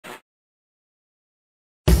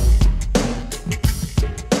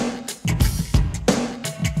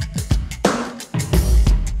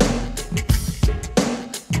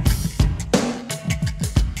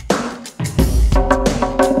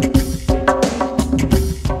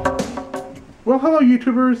Well, hello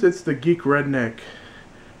YouTubers, it's the Geek Redneck,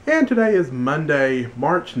 and today is Monday,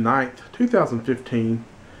 March 9th, 2015,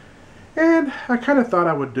 and I kind of thought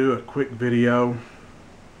I would do a quick video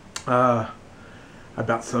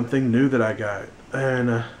about something new that I got,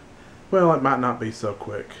 and well, it might not be so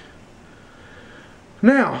quick.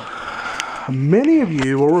 Now, many of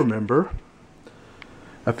you will remember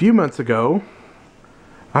a few months ago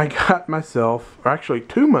I got myself, or actually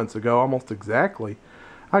 2 months ago, almost exactly,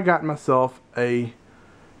 I got myself a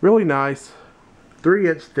really nice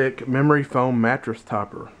 3-inch thick memory foam mattress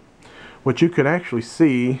topper, which you can actually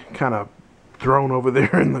see kind of thrown over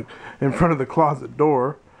there in front of the closet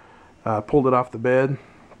door. Pulled it off the bed.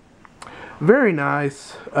 Very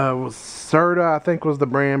nice. Was Serta, I think, was the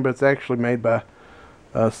brand, but it's actually made by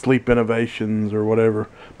Sleep Innovations or whatever.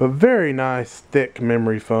 But very nice thick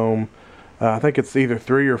memory foam. I think it's either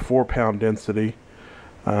 3 or 4 pound density.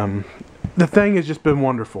 The thing has just been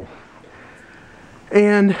wonderful.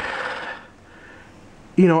 And,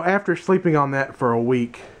 you know, after sleeping on that for a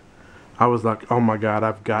week, I was like, oh my God,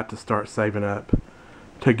 I've got to start saving up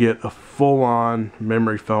to get a full-on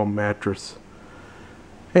memory foam mattress.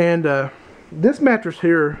 And this mattress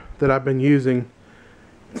here that I've been using,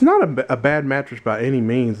 it's not a bad mattress by any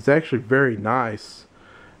means. It's actually very nice.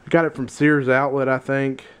 I got it from Sears Outlet, I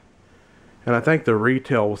think. And I think the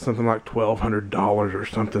retail was something like $1,200 or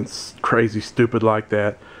something crazy stupid like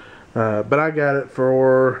that. But I got it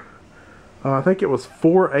for, I think it was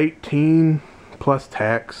 $418 plus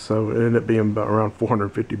tax, so it ended up being about around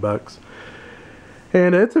 450 bucks.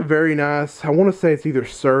 And it's a very nice, I want to say it's either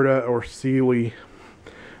Serta or Sealy.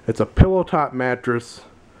 It's a pillow top mattress.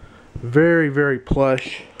 Very, very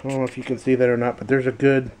plush. I don't know if you can see that or not, but there's a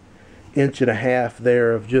good 1.5 inches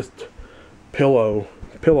there of just pillow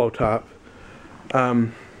top.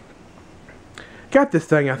 Got this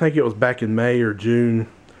thing, I think it was back in May or June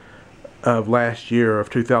of last year, of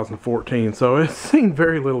 2014, so it's seen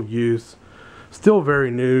very little use. Still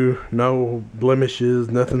very new, no blemishes,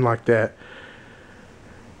 nothing like that.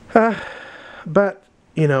 But,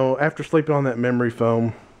 you know, after sleeping on that memory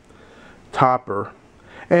foam topper,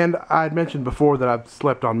 and I had mentioned before that I've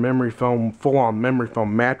slept on memory foam, full-on memory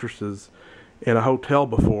foam mattresses in a hotel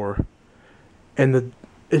before, and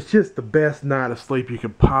it's just the best night of sleep you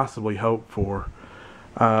could possibly hope for.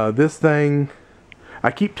 This thing,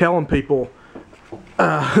 I keep telling people,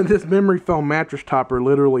 this memory foam mattress topper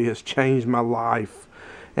literally has changed my life.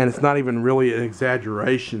 And it's not even really an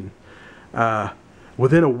exaggeration.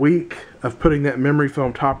 Within a week of putting that memory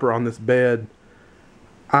foam topper on this bed,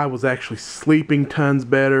 I was actually sleeping tons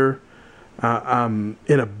better. I'm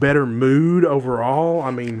in a better mood overall.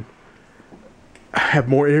 I mean, I have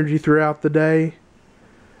more energy throughout the day.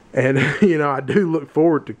 And, you know, I do look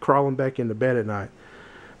forward to crawling back into bed at night.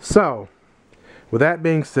 So, with that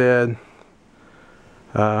being said,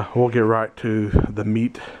 we'll get right to the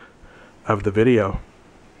meat of the video.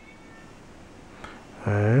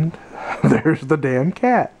 And there's the damn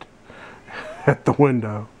cat at the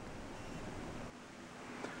window.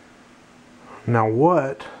 Now,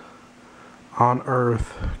 what on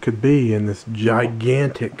earth could be in this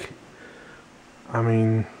gigantic, I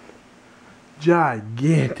mean,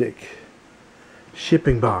 gigantic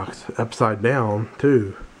shipping box, upside down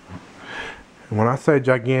too? And when I say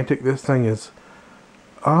gigantic, this thing is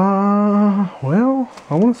well,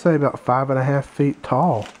 I want to say about 5.5 feet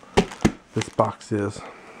tall. This box is.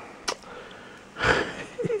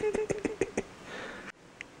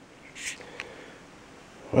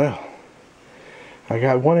 Well, I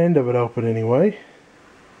got one end of it open anyway.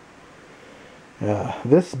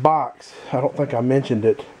 This box, I don't think I mentioned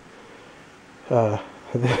it.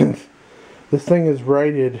 This thing is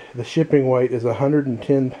rated, the shipping weight is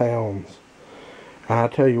 110 pounds. And I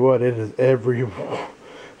tell you what, it is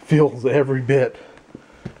feels every bit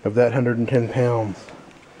of that 110 pounds.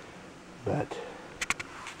 But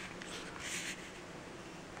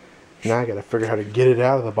now I gotta figure out how to get it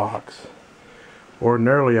out of the box.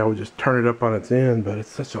 Ordinarily I would just turn it up on its end, but it's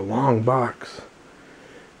such a long box.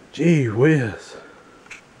 Gee whiz.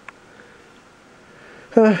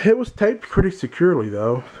 It was taped pretty securely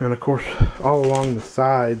though, and of course all along the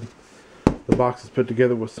side the box is put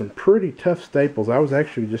together with some pretty tough staples. I was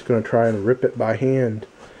actually just going to try and rip it by hand,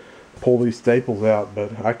 pull these staples out,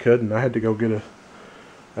 but I couldn't. I had to go get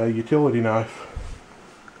a utility knife.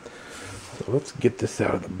 So let's get this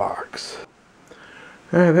out of the box.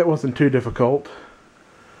 That wasn't too difficult.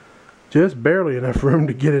 Just barely enough room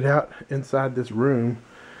to get it out inside this room.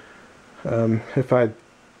 If I'd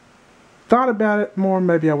thought about it more,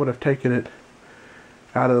 maybe I would have taken it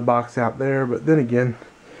out of the box out there, but then again,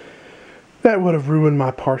 that would have ruined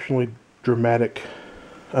my partially dramatic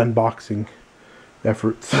unboxing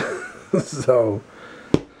efforts. So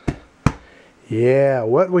yeah,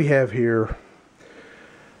 what we have here,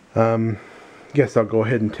 guess I'll go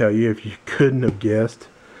ahead and tell you if you couldn't have guessed,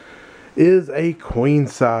 is a queen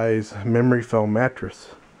size memory foam mattress.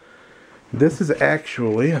 This is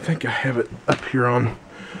actually, I think I have it up here on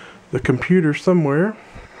the computer somewhere.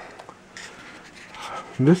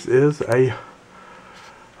 This is a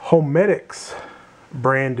Homedics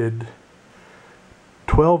branded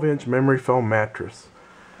 12-inch memory foam mattress.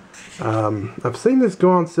 I've seen this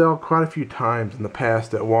go on sale quite a few times in the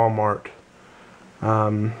past at Walmart.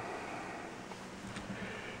 You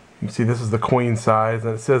can see this is the queen size,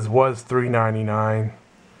 and it says was $3.99.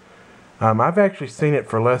 I've actually seen it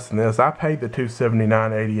for less than this. I paid the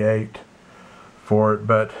 $279.88 for it,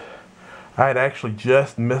 but I had actually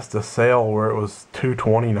just missed a sale where it was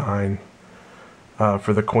 $229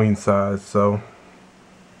 for the queen size. So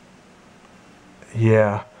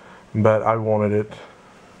yeah, but I wanted it.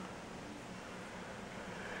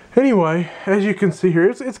 Anyway, as you can see here,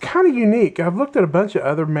 it's kind of unique. I've looked at a bunch of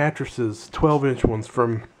other mattresses, 12-inch ones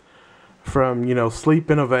from you know,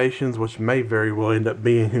 Sleep Innovations, which may very well end up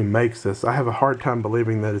being who makes this. I have a hard time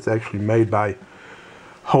believing that it's actually made by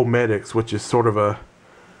Homedics, which is sort of a,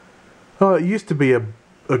 well, it used to be a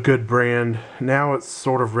good brand. Now it's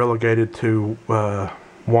sort of relegated to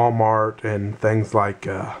Walmart and things like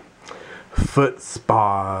foot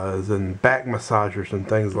spas and back massagers and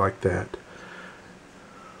things like that.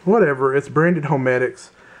 Whatever, it's branded Homedics,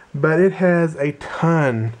 but it has a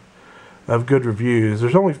ton of good reviews.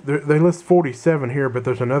 There's only, they list 47 here, but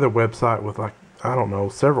there's another website with, like, I don't know,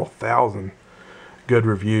 several thousand good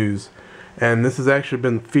reviews. And this has actually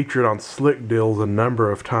been featured on Slick Deals a number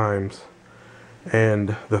of times.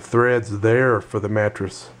 And the threads there for the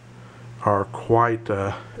mattress are quite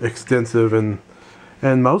extensive and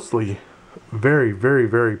mostly very, very,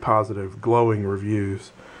 very positive, glowing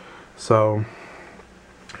reviews. So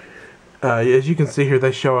as you can see here,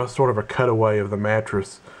 they show us sort of a cutaway of the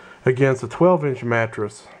mattress. Again, it's a 12-inch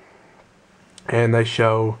mattress, and they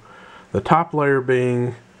show the top layer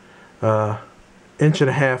being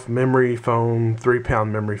 1.5-inch memory foam,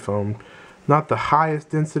 3-pound memory foam. Not the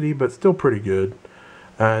highest density, but still pretty good.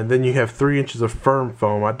 And then you have 3 inches of firm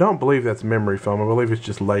foam. I don't believe that's memory foam. I believe it's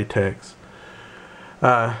just latex.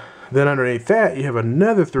 Then underneath that, you have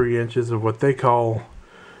another 3 inches of what they call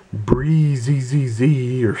Breeze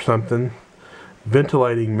or something,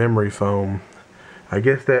 ventilating memory foam. I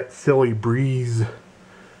guess that silly Breeze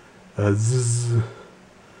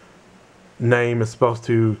name is supposed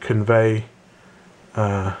to convey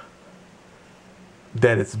that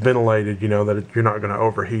it's ventilated, you know, that you're not going to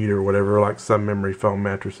overheat or whatever, like some memory foam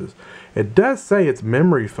mattresses. It does say it's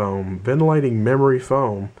memory foam, ventilating memory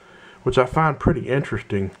foam, which I find pretty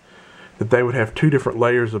interesting, that they would have 2 different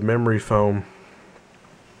layers of memory foam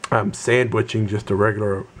sandwiching just a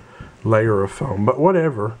regular layer of foam, but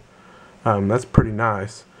whatever. That's pretty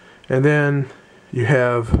nice. And then you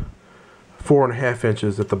have 4.5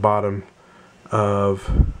 inches at the bottom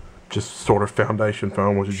of just sort of foundation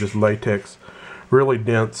foam, which is just latex, really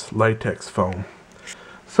dense latex foam.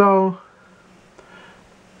 So,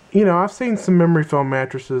 you know, I've seen some memory foam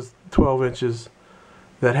mattresses, 12 inches,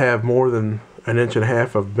 that have more than 1.5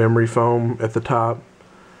 inches of memory foam at the top.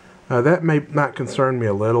 That may not concern me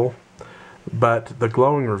a little, but the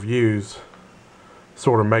glowing reviews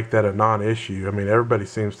sort of make that a non-issue. I mean, everybody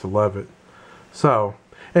seems to love it. So,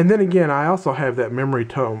 and then again, I also have that memory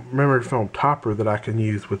foam topper that I can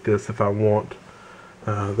use with this if I want.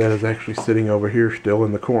 That is actually sitting over here still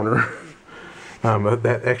in the corner.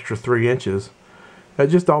 That extra 3 inches. It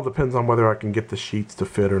just all depends on whether I can get the sheets to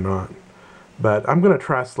fit or not. But I'm going to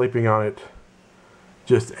try sleeping on it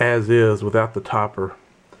just as is without the topper,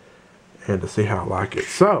 and to see how I like it.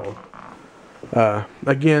 So,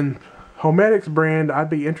 again, Homedics brand, I'd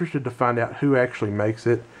be interested to find out who actually makes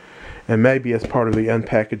it, and maybe as part of the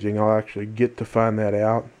unpackaging I'll actually get to find that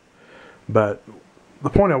out. But the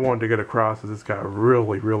point I wanted to get across is it's got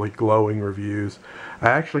really, really glowing reviews. I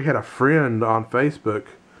actually had a friend on Facebook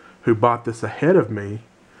who bought this ahead of me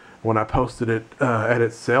when I posted it at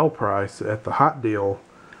its sale price at the hot deal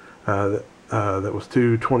that was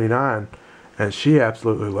 $229, and she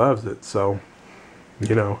absolutely loves it. So,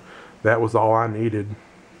 you know, that was all I needed.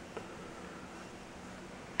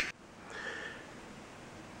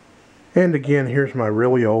 And again, here's my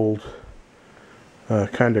really old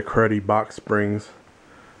kind of cruddy box springs.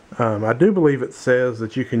 I do believe it says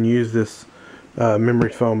that you can use this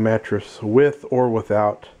memory foam mattress with or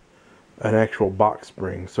without an actual box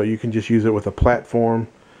spring. So you can just use it with a platform.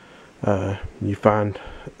 You find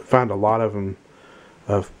a lot of them,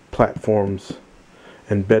 of platforms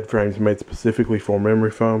and bed frames made specifically for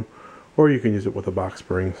memory foam, or you can use it with the box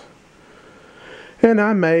springs. And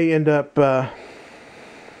I may end up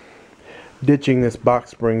ditching this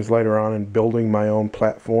box springs later on and building my own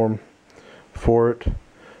platform for it.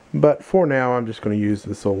 But for now, I'm just going to use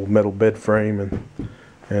this old metal bed frame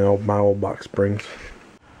and my old box springs.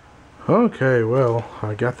 Okay, well,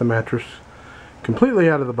 I got the mattress completely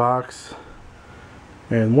out of the box,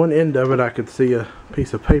 and one end of it I could see a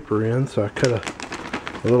piece of paper in, so I cut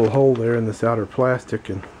a little hole there in this outer plastic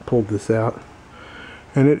and pulled this out.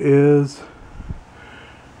 And it is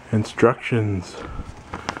instructions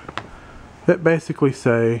that basically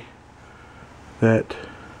say that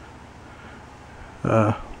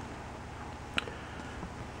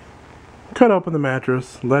cut open the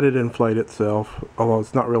mattress, let it inflate itself, although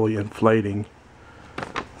it's not really inflating,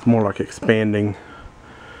 it's more like expanding,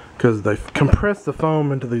 because they've compressed the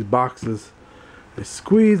foam into these boxes. They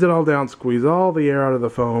squeeze it all down, squeeze all the air out of the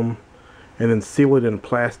foam, and then seal it in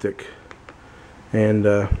plastic, and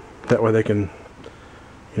that way they can,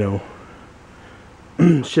 you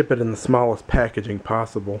know, ship it in the smallest packaging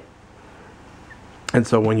possible. And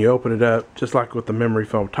so when you open it up, just like with the memory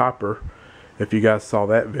foam topper, if you guys saw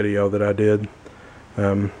that video that I did,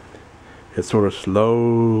 it sort of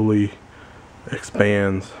slowly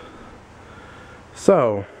expands.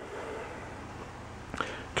 So,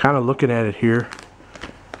 kind of looking at it here,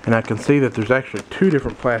 and I can see that there's actually two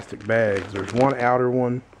different plastic bags. There's one outer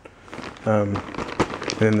one, and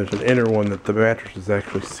then there's an inner one that the mattress is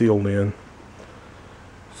actually sealed in.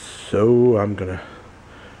 So I'm gonna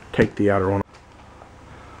take the outer one.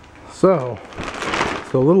 So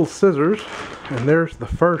little scissors, and there's the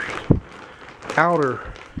first outer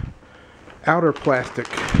plastic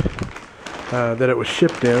that it was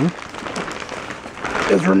shipped in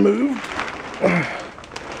is removed.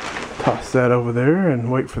 Toss that over there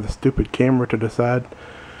and wait for the stupid camera to decide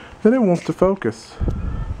that it wants to focus.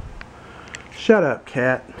 Shut up,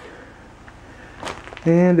 cat.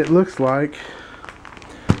 And it looks like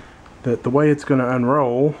that the way it's going to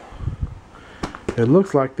unroll, it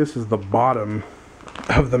looks like this is the bottom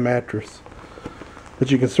of the mattress,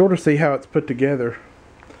 but you can sort of see how it's put together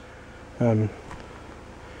as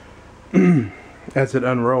it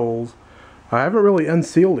unrolls. I haven't really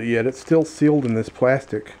unsealed it yet. It's still sealed in this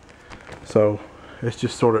plastic, so it's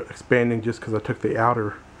just sort of expanding just because I took the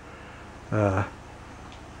outer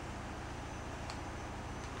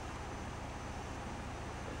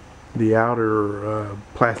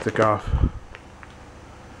plastic off.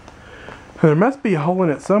 There must be a hole in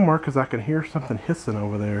it somewhere because I can hear something hissing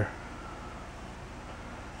over there.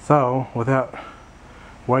 So, without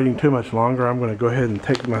waiting too much longer, I'm going to go ahead and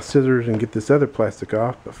take my scissors and get this other plastic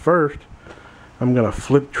off. But first, I'm going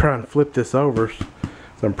to try and flip this over.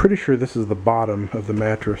 So I'm pretty sure this is the bottom of the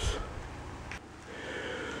mattress.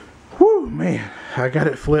 Whew, man, I got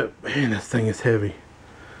it flipped. Man, this thing is heavy.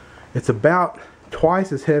 It's about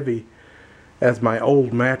twice as heavy as my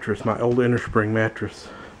old mattress, my old innerspring mattress.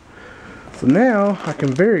 So now I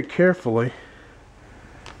can very carefully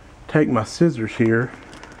take my scissors here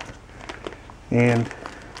and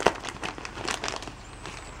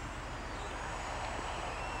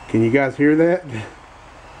can you guys hear that?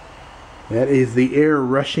 That is the air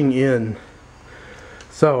rushing in.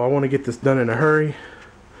 So I want to get this done in a hurry.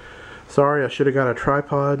 Sorry, I should have got a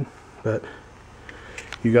tripod, but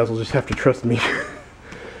you guys will just have to trust me.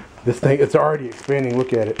 This thing, it's already expanding.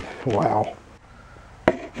 Look at it. Wow.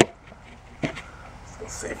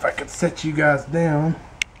 Let's see if I can set you guys down.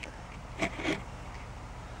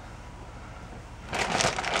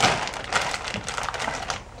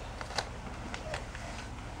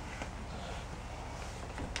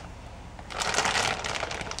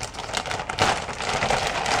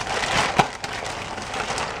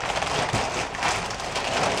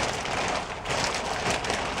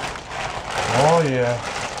 Oh yeah.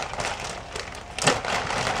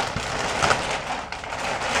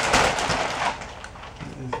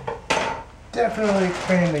 Definitely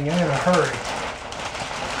expanding and in a hurry.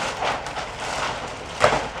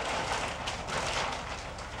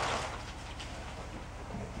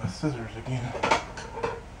 My scissors again.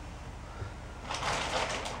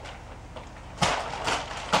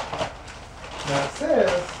 Now it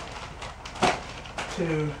says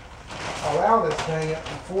to allow this thing up to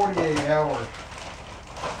 48 hours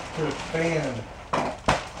to expand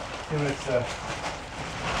to its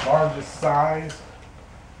largest size.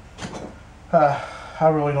 I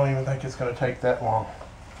really don't even think it's going to take that long.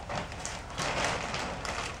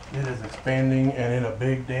 It is expanding and in a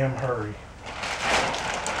big damn hurry.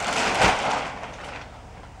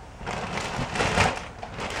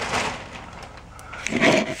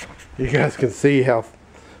 you guys can see how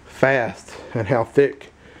fast and how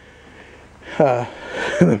thick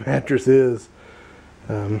the mattress is.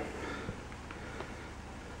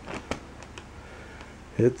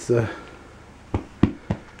 It's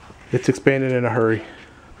expanding in a hurry.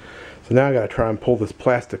 So now I gotta try and pull this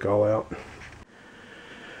plastic all out.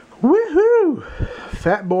 Woohoo!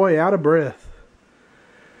 Fat boy out of breath.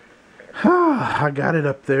 I got it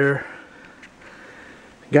up there.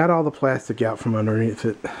 Got all the plastic out from underneath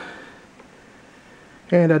it.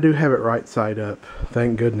 And I do have it right side up.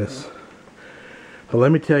 Thank goodness. But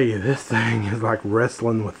let me tell you, this thing is like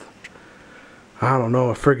wrestling with, I don't know,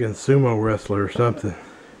 a friggin' sumo wrestler or something.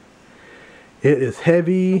 It is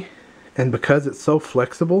heavy, and because it's so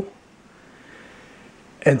flexible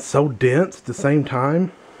and so dense at the same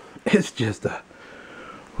time, it's just a,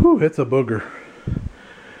 whew, it's a booger.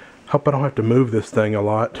 Hope I don't have to move this thing a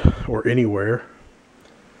lot or anywhere.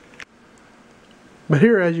 But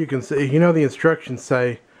here, as you can see, you know the instructions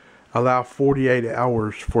say allow 48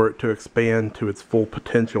 hours for it to expand to its full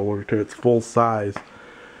potential or to its full size.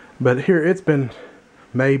 But here it's been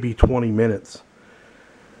maybe 20 minutes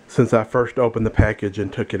since I first opened the package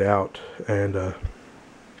and took it out and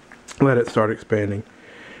let it start expanding.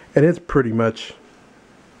 And it's pretty much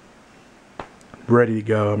ready to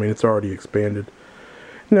go. I mean, it's already expanded.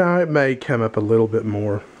 Now, it may come up a little bit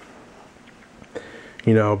more,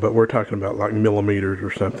 you know, but we're talking about like millimeters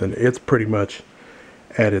or something. It's pretty much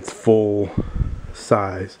at its full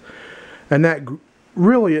size. And that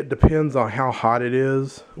really, it depends on how hot it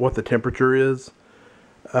is, what the temperature is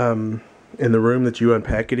in the room that you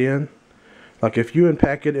unpack it in. Like if you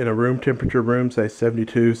unpack it in a room temperature room, say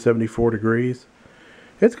 72, 74 degrees,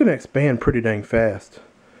 it's going to expand pretty dang fast.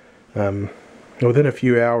 Within a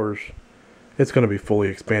few hours, it's going to be fully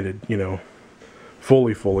expanded, you know,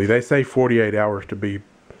 fully. They say 48 hours to be,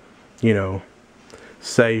 you know,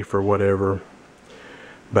 safe or whatever.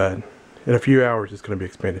 But in a few hours, it's going to be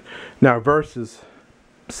expanded. Now, versus,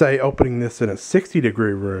 say, opening this in a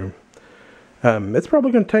 60-degree room, it's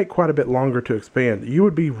probably going to take quite a bit longer to expand. You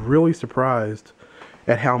would be really surprised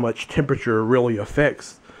at how much temperature really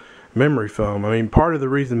affects memory foam. I mean, part of the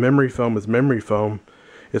reason memory foam is memory foam,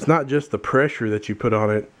 it's not just the pressure that you put on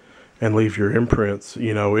it and leave your imprints.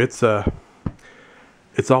 You know, it's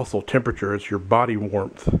also temperature. It's your body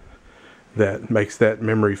warmth that makes that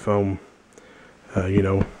memory foam, you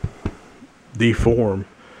know, deform,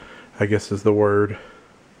 I guess is the word.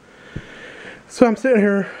 So I'm sitting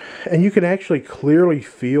here, and you can actually clearly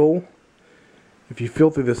feel, if you feel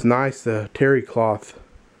through this nice terry cloth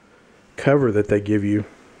cover that they give you,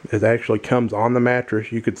 it actually comes on the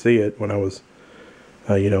mattress. You could see it when I was,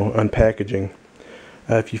 you know, unpackaging.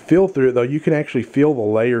 If you feel through it, though, you can actually feel the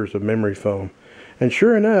layers of memory foam. And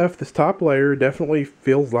sure enough, this top layer definitely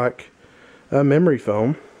feels like memory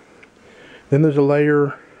foam. Then there's a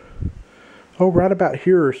layer, oh, right about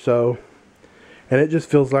here or so, and it just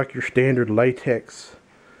feels like your standard latex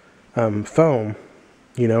foam.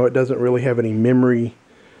 You know, it doesn't really have any memory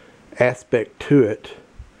aspect to it.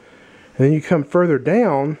 And then you come further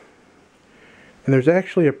down, and there's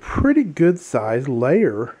actually a pretty good sized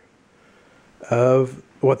layer of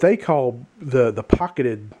what they call the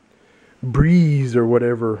pocketed breeze or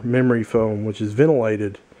whatever memory foam, which is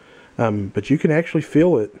ventilated. But you can actually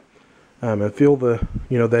feel it and feel the,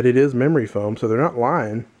 you know, that it is memory foam. So they're not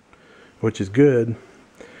lying, which is good.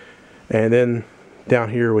 And then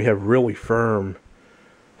down here we have really firm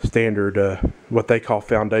standard what they call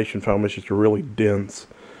foundation foam. It's just a really dense,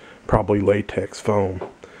 probably latex foam.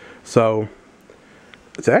 So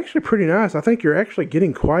it's actually pretty nice. I think you're actually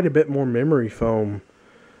getting quite a bit more memory foam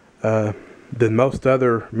than most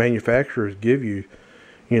other manufacturers give you.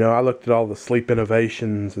 You know, I looked at all the Sleep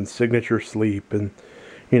Innovations and Signature Sleep, and,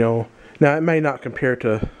 you know, now it may not compare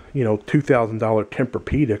to, you know, $2,000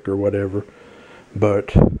 Tempur-Pedic or whatever,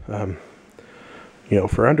 but, you know,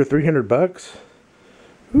 for under $300,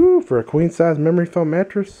 whoo, for a queen size memory foam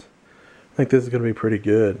mattress, I think this is going to be pretty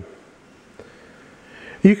good.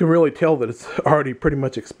 You can really tell that it's already pretty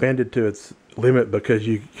much expanded to its limit because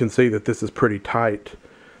you can see that this is pretty tight.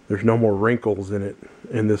 There's no more wrinkles in it,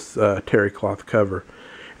 in this terry cloth cover.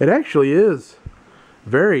 It actually is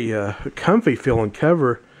very comfy feeling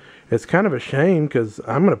cover. It's kind of a shame because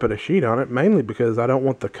I'm going to put a sheet on it, mainly because I don't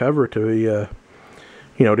want the cover to be, you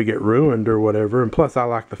know, to get ruined or whatever. And plus I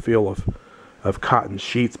like the feel of cotton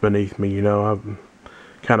sheets beneath me, you know. I'm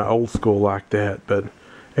kind of old school like that, but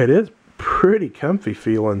it is pretty comfy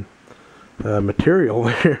feeling material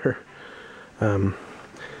there.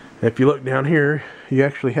 If you look down here, you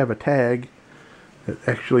actually have a tag that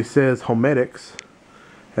actually says Homedics,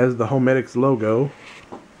 has the Homedics logo.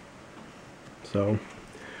 So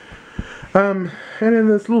And then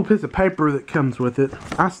this little piece of paper that comes with it,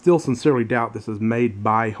 I still sincerely doubt this is made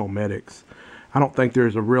by Homedics. I don't think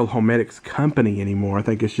there's a real Homedics company anymore. I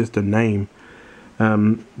think it's just a name.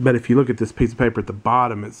 But if you look at this piece of paper at the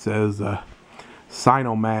bottom, it says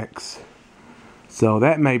Sinomax. So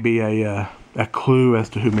that may be a clue as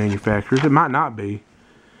to who manufactures. It might not be.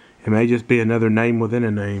 It may just be another name within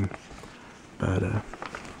a name. But I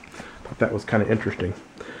thought that was kind of interesting.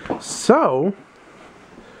 So,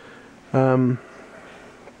 yeah,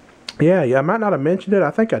 I might not have mentioned it.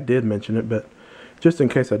 I think I did mention it, but just in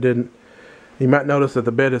case I didn't, you might notice that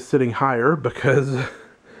the bed is sitting higher because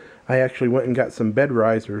I actually went and got some bed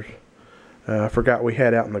risers. I forgot we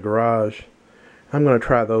had out in the garage. I'm going to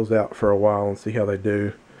try those out for a while and see how they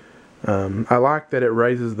do. I like that it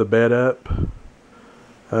raises the bed up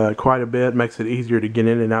quite a bit, makes it easier to get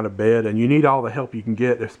in and out of bed, and you need all the help you can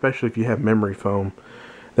get, especially if you have memory foam.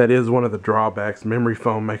 That is one of the drawbacks. Memory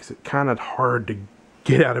foam makes it kind of hard to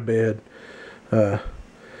get out of bed. But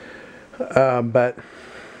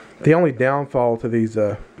the only downfall to these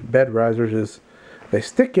bed risers is they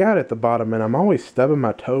stick out at the bottom, and I'm always stubbing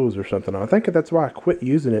my toes or something. I think that's why I quit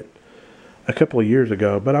using it a couple of years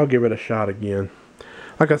ago, but I'll give it a shot again.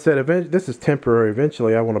 Like I said, this is temporary.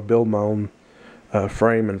 Eventually I want to build my own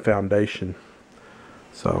frame and foundation.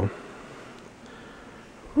 So,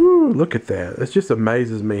 whew, look at that. It just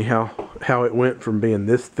amazes me how it went from being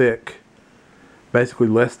this thick, basically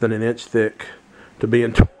less than an inch thick, to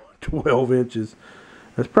being 12 inches.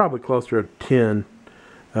 It's probably closer to 10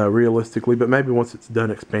 realistically, but maybe once it's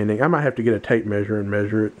done expanding. I might have to get a tape measure and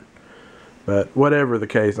measure it. But whatever the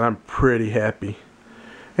case, I'm pretty happy.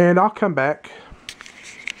 And I'll come back.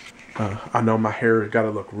 I know my hair has got to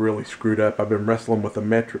look really screwed up. I've been wrestling with the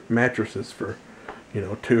mattresses for,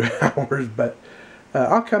 2 hours. But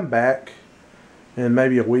I'll come back in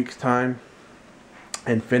maybe a week's time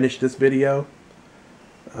and finish this video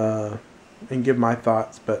and give my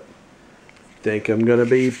thoughts. But I think I'm going to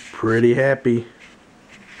be pretty happy.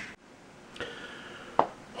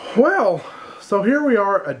 Well, so here we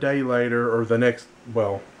are a day later, or the next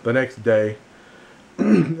day.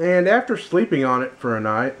 And after sleeping on it for a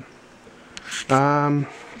night, as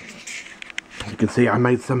you can see, I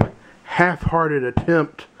made some half-hearted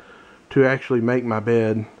attempt to actually make my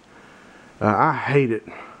bed. I hate it,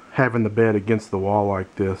 having the bed against the wall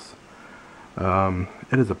like this.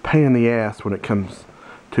 It is a pain in the ass when it comes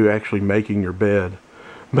to actually making your bed.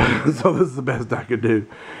 So this is the best I could do.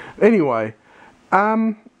 Anyway,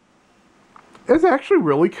 it's actually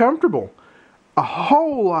really comfortable. A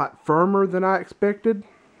whole lot firmer than I expected.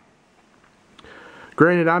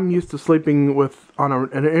 Granted, I'm used to sleeping on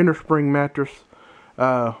an innerspring mattress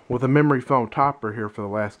with a memory foam topper here for the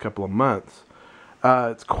last couple of months.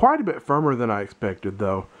 It's quite a bit firmer than I expected,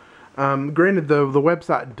 though. Granted, the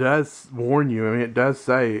website does warn you. I mean, it does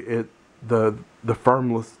say the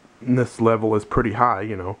firmness level is pretty high.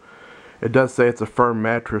 It does say it's a firm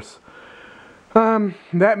mattress.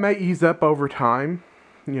 That may ease up over time,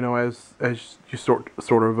 as you sort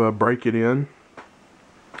of break it in.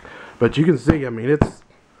 But you can see, I mean, it's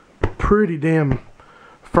pretty damn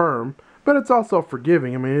firm, but it's also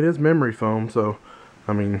forgiving. I mean, it is memory foam, so,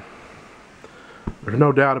 I mean, there's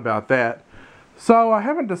no doubt about that. So I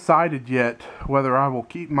haven't decided yet whether I will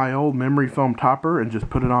keep my old memory foam topper and just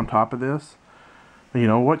put it on top of this.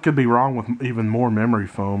 What could be wrong with even more memory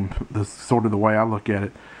foam? This is sort of the way I look at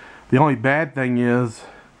it. The only bad thing is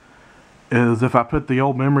if I put the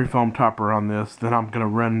old memory foam topper on this, then I'm going to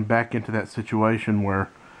run back into that situation where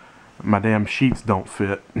my damn sheets don't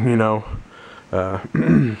fit,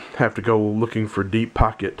 have to go looking for deep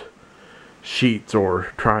pocket sheets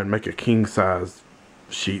or try and make a king size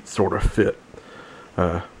sheet sort of fit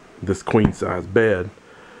this queen size bed.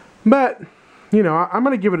 But, I'm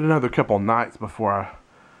going to give it another couple nights before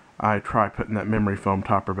I try putting that memory foam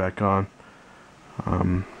topper back on.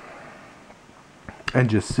 And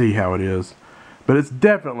just see how it is. But it's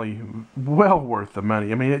definitely well worth the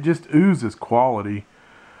money. I mean, it just oozes quality,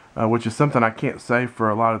 which is something I can't say for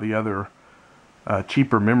a lot of the other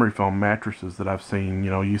cheaper memory foam mattresses that I've seen.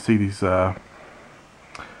 You see these, I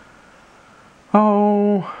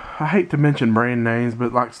hate to mention brand names,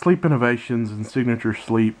 but like Sleep Innovations and Signature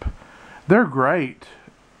Sleep, they're great,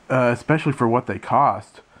 especially for what they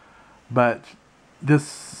cost. But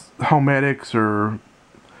this Homedics or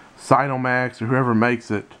Sinomax or whoever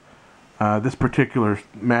makes it, this particular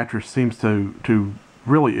mattress seems to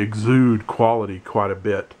really exude quality quite a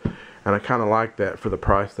bit, and I kind of like that for the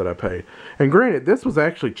price that I paid. And granted, this was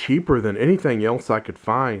actually cheaper than anything else I could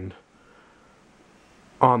find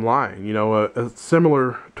online. A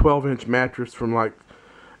similar 12-inch mattress from like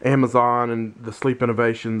Amazon and the Sleep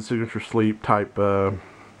Innovation, Signature Sleep type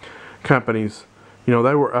companies, you know,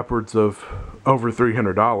 they were upwards of over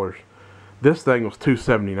 $300. This thing was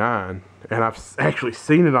 $279, and I've actually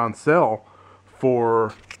seen it on sale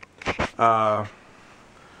for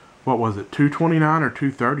what was it, $229 or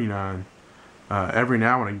 $239 every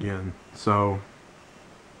now and again. So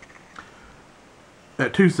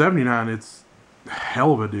at $279, it's a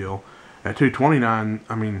hell of a deal. At $229,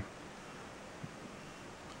 I mean,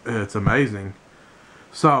 it's amazing.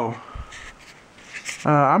 So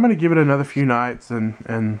I'm gonna give it another few nights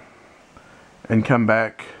and come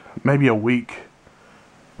back maybe a week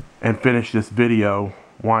and finish this video,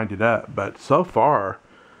 wind it up. But so far,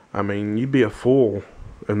 I mean, you'd be a fool,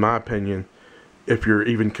 in my opinion, if you're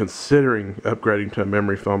even considering upgrading to a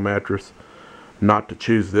memory foam mattress, not to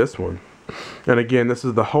choose this one. And again, this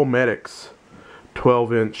is the Homedics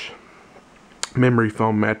 12-inch memory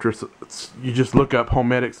foam mattress. You just look up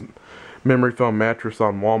Homedics memory foam mattress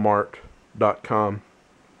on Walmart.com,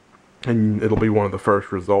 and it'll be one of the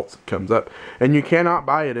first results that comes up. And you cannot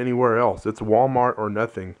buy it anywhere else. It's Walmart or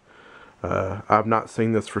nothing. I've not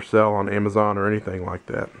seen this for sale on Amazon or anything like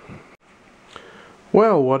that.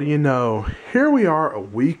 Well, what do you know? Here we are a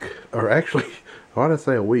week, or actually, why did I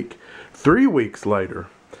say a week? 3 weeks later.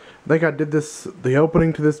 I think I did the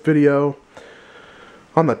opening to this video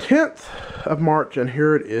on the 10th of March, and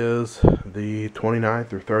here it is, the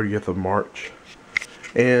 29th or 30th of March.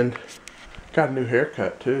 And got a new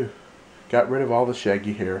haircut too. Got rid of all the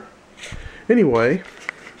shaggy hair. Anyway,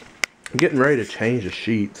 I'm getting ready to change the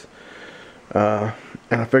sheets. And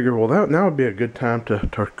I figured, well, now would be a good time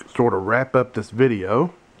to sort of wrap up this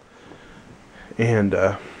video and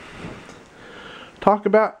talk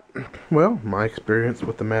about, well, my experience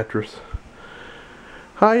with the mattress.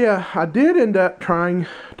 I did end up trying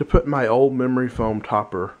to put my old memory foam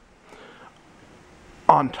topper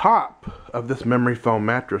on top of this memory foam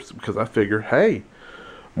mattress because I figured, hey,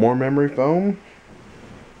 more memory foam,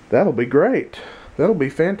 that'll be great. That'll be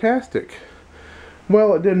fantastic.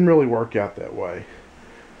 Well, it didn't really work out that way.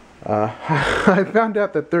 I found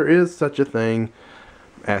out that there is such a thing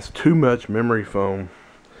as too much memory foam.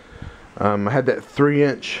 I had that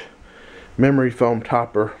 3-inch memory foam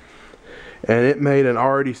topper, and it made an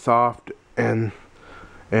already soft and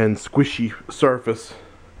squishy surface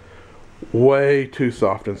way too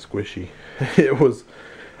soft and squishy. It was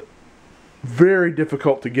very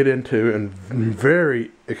difficult to get into and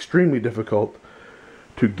very extremely difficult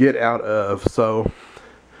to get out of. So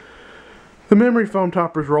the memory foam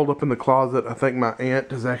topper's rolled up in the closet. I think my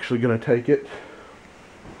aunt is actually going to take it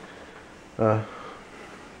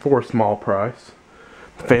for a small price.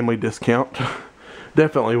 Family discount.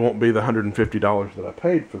 Definitely won't be the $150 that I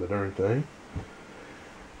paid for the darn thing.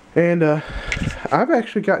 And I've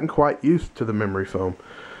actually gotten quite used to the memory foam,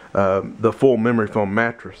 the full memory foam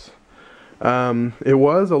mattress. It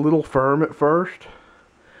was a little firm at first.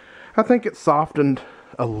 I think it softened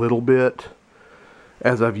a little bit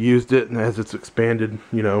as I've used it and as it's expanded,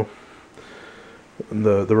 you know,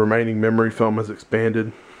 the remaining memory foam has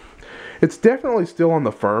expanded. It's definitely still on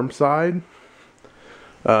the firm side.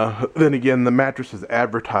 Then again, the mattress is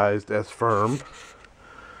advertised as firm.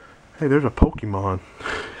 Hey, there's a Pokemon.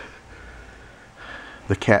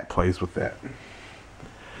 The cat plays with that.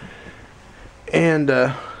 And,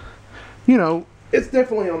 you know, it's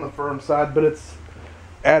definitely on the firm side, but it's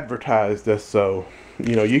advertised as so.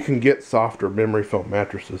 You know, you can get softer memory foam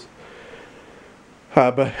mattresses.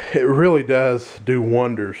 But it really does do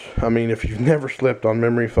wonders. I mean, if you've never slept on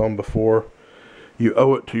memory foam before, you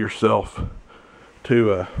owe it to yourself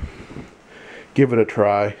to give it a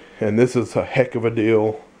try. And this is a heck of a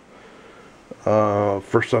deal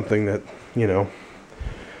for something that, you know,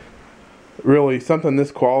 really something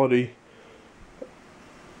this quality.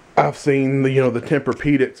 I've seen the, you know, the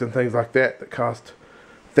Tempur-Pedics and things like that cost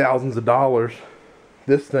thousands of dollars.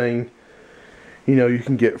 This thing, you know, you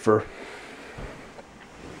can get for,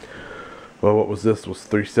 well, what was this? Was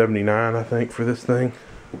 $379, I think, for this thing.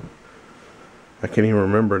 I can't even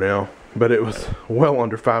remember now, but it was well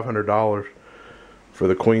under $500 for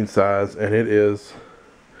the queen size, and it is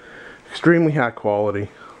extremely high quality.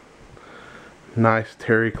 Nice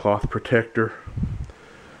terry cloth protector.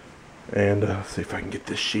 And let's see if I can get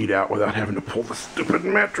this sheet out without having to pull the stupid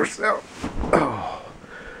mattress out. Oh.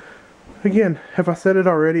 Again, have I said it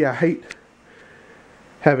already? I hate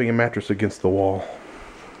having a mattress against the wall.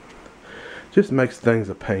 Just makes things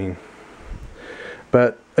a pain.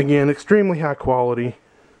 But again, extremely high quality.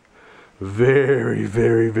 Very,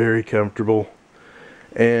 very, very comfortable.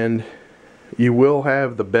 And you will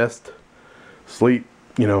have the best sleep,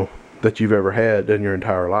 you know, that you've ever had in your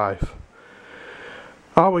entire life.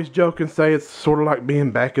 I always joke and say it's sort of like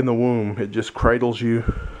being back in the womb. It just cradles you.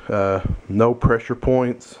 No pressure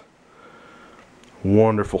points.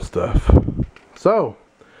 Wonderful stuff. So,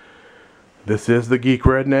 this is the Geek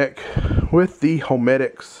Redneck with the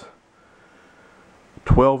Homedics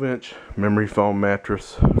 12-inch memory foam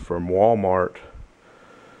mattress from Walmart.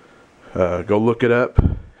 Go look it up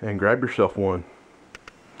and grab yourself one.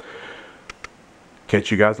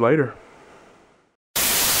 Catch you guys later.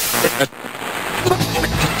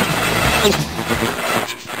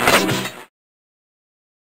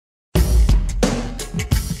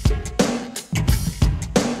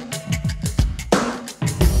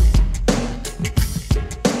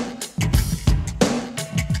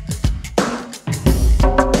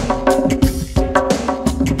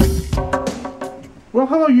 Well,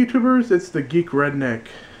 hello YouTubers, it's the Geek Redneck,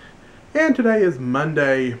 and today is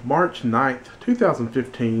Monday, March 9th,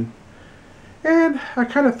 2015, and I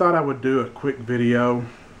kind of thought I would do a quick video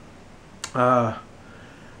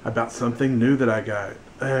about something new that I got,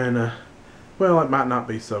 and well, it might not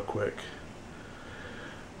be so quick.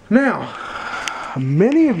 Now,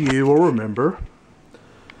 many of you will remember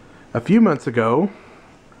a few months ago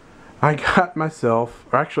I got myself,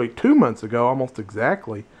 or actually 2 months ago almost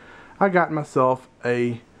exactly, I got myself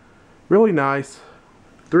a really nice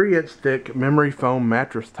 3-inch thick memory foam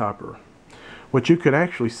mattress topper, which you can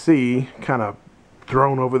actually see kind of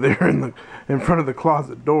thrown over there in front of the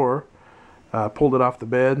closet door. Pulled it off the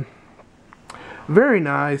bed. Very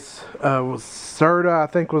nice. Was Serta, I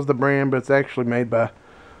think, was the brand, but it's actually made by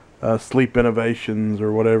Sleep Innovations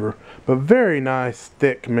or whatever. But very nice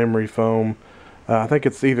thick memory foam. I think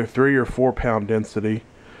it's either 3 or 4 pound density.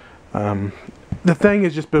 The thing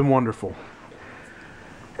has just been wonderful.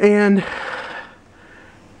 And,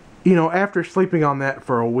 you know, after sleeping on that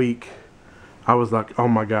for a week, I was like, oh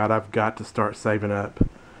my God, I've got to start saving up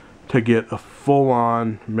to get a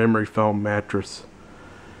full-on memory foam mattress.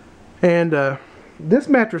 And this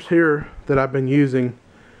mattress here that I've been using,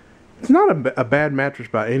 it's not a bad mattress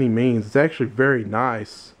by any means. It's actually very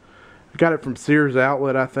nice. I got it from Sears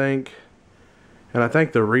Outlet, I think. And I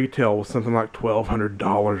think the retail was something like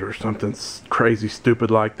 $1,200 or something crazy stupid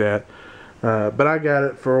like that. But I got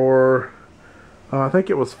it for, I think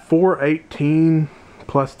it was $418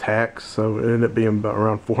 plus tax, so it ended up being about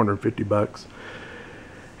around 450 bucks.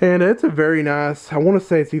 And it's a very nice, I want to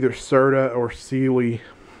say it's either Serta or Sealy.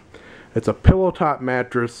 It's a pillow top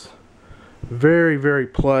mattress. Very, very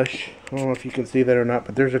plush. I don't know if you can see that or not,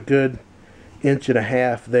 but there's a good 1.5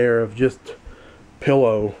 inches there of just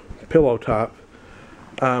pillow top.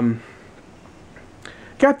 Got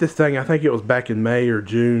this thing, I think it was back in May or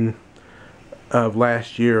June of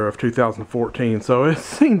last year of 2014, so it's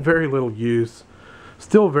seen very little use.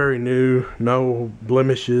 Still very new, no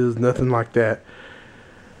blemishes, nothing like that.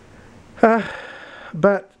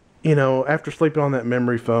 But, you know, after sleeping on that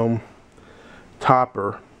memory foam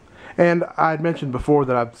topper, and I'd mentioned before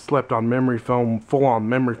that I've slept on memory foam, full-on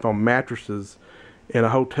memory foam mattresses in a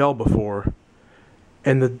hotel before,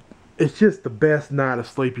 and it's just the best night of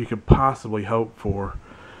sleep you could possibly hope for.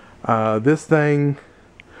 This thing,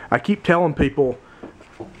 I keep telling people,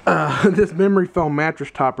 this memory foam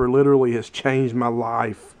mattress topper literally has changed my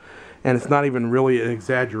life, and it's not even really an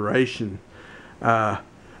exaggeration.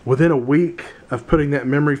 Within a week of putting that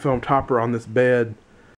memory foam topper on this bed,